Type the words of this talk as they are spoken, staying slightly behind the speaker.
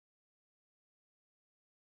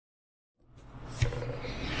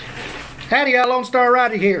Howdy, y'all. Lone Star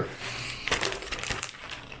Rider here.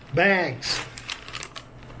 Bags.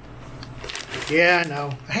 Yeah, I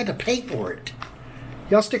know. I had to pay for it.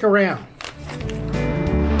 Y'all stick around.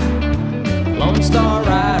 Lone Star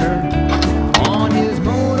Rider on his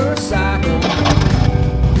motorcycle,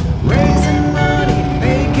 raising money,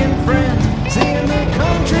 making friends, seeing the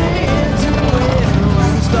country into it.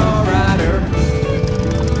 Lone Star Rider.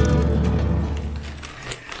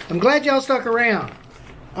 I'm glad y'all stuck around.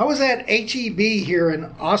 I was at H-E-B here in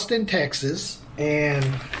Austin, Texas,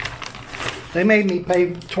 and they made me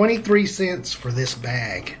pay 23 cents for this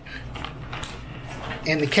bag.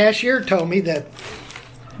 And the cashier told me that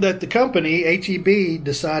the company, H-E-B,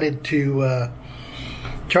 decided to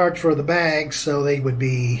charge for the bags so they would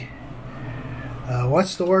be,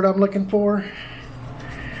 what's the word I'm looking for?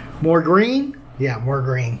 More green? Yeah, more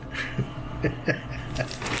green.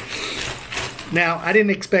 Now, I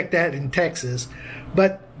didn't expect that in Texas,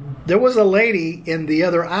 but there was a lady in the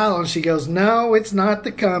other aisle, and she goes, no, it's not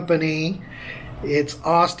the company. It's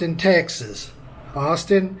Austin, Texas.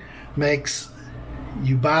 Austin makes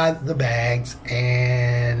you buy the bags,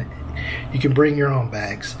 and you can bring your own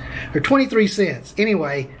bags. They're 23 cents.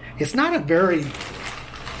 Anyway, it's not a very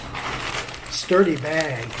sturdy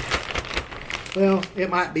bag. Well, it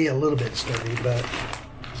might be a little bit sturdy, but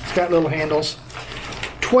it's got little handles.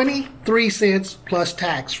 23 cents plus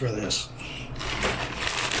tax for this.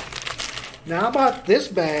 Now, I bought this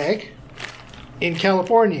bag in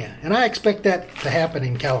California, and I expect that to happen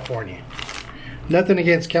in California. Nothing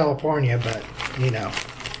against California, but, you know.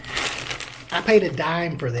 I paid a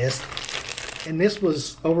dime for this, and this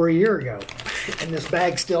was over a year ago, and this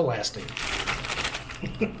bag's still lasting.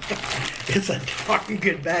 It's a darn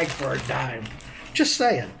good bag for a dime. Just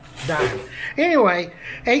saying, dime. Anyway,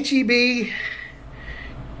 H-E-B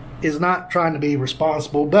is not trying to be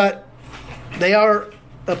responsible, but they are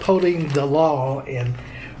upholding the law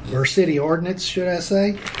or city ordinance, should I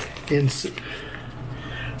say, in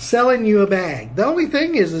selling you a bag. The only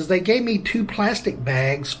thing is they gave me 2 plastic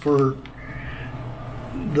bags for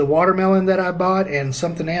the watermelon that I bought and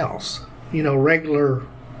something else, you know, regular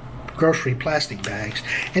grocery plastic bags,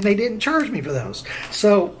 and they didn't charge me for those.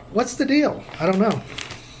 So what's the deal? I don't know.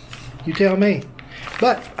 You tell me.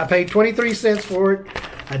 But I paid 23 cents for it.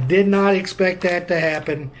 I did not expect that to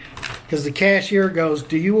happen, because the cashier goes,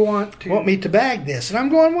 do you want me to bag this? And I'm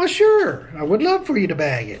going, well, sure. I would love for you to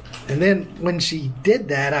bag it. And then when she did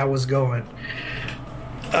that, I was going,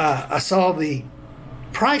 I saw the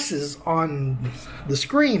prices on the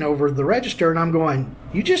screen over the register, and I'm going,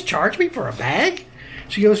 you just charged me for a bag?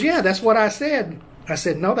 She goes, yeah, that's what I said. I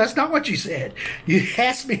said, no, that's not what you said. You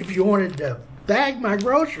asked me if you wanted to bag my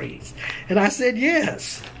groceries. And I said,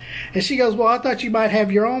 yes. And she goes, well, I thought you might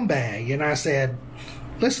have your own bag. And I said,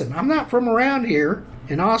 listen, I'm not from around here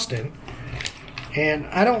in Austin, and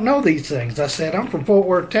I don't know these things. I said, I'm from Fort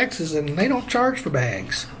Worth, Texas, and they don't charge for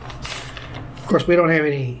bags. Of course, we don't have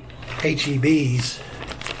any H-E-Bs.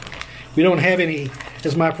 We don't have any,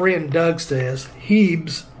 as my friend Doug says,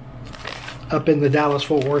 Hebes up in the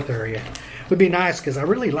Dallas-Fort Worth area. It would be nice, because I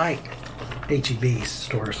really like H-E-B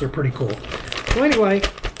stores. They're pretty cool. So anyway,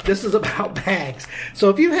 this is about bags. So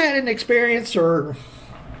if you had an experience or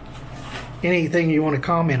anything you want to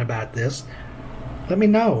comment about this, let me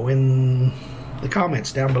know in the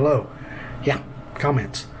comments down below. Yeah,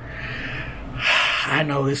 comments. I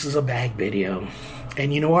know this is a bag video,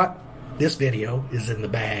 and you know what? This video is in the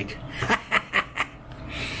bag.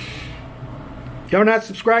 Y'all not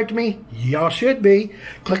subscribed to me? Y'all should be.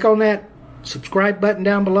 Click on that subscribe button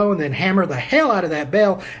down below, and then hammer the hell out of that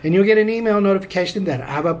bell, and you'll get an email notification that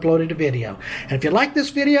I've uploaded a video. And if you like this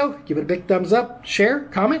video, give it a big thumbs up, share,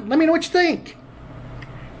 comment, let me know what you think.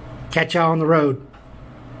 Catch y'all on the road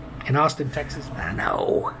in Austin, Texas. I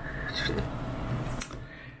know.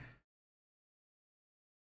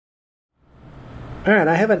 Alright,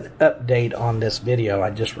 I have an update on this video I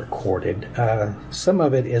just recorded. Some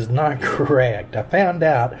of it is not correct. I found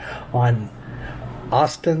out on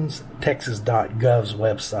austinstexas.gov's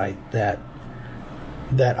website that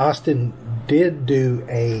Austin did do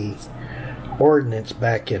a ordinance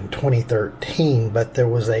back in 2013, but there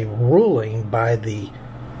was a ruling by the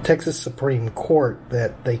Texas Supreme Court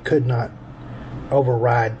that they could not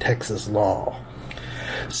override Texas law.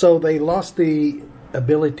 So they lost the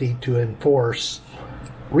ability to enforce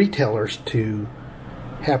retailers to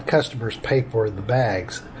have customers pay for the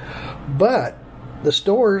bags, but the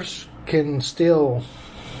stores can still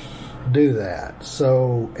do that.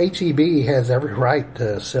 So H-E-B has every right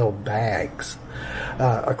to sell bags,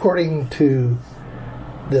 according to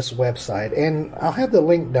this website, and I'll have the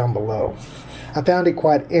link down below. I found it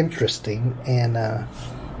quite interesting, and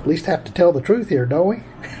at least have to tell the truth here, don't we?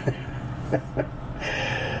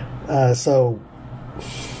 So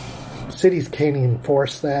cities can't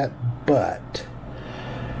enforce that, but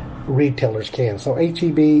retailers can. So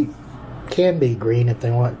HEB can be green if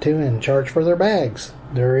they want to and charge for their bags.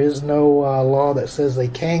 There is no law that says they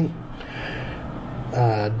can't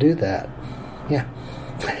do that. Yeah.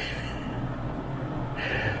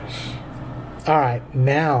 Alright,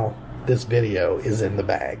 now this video is in the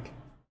bag.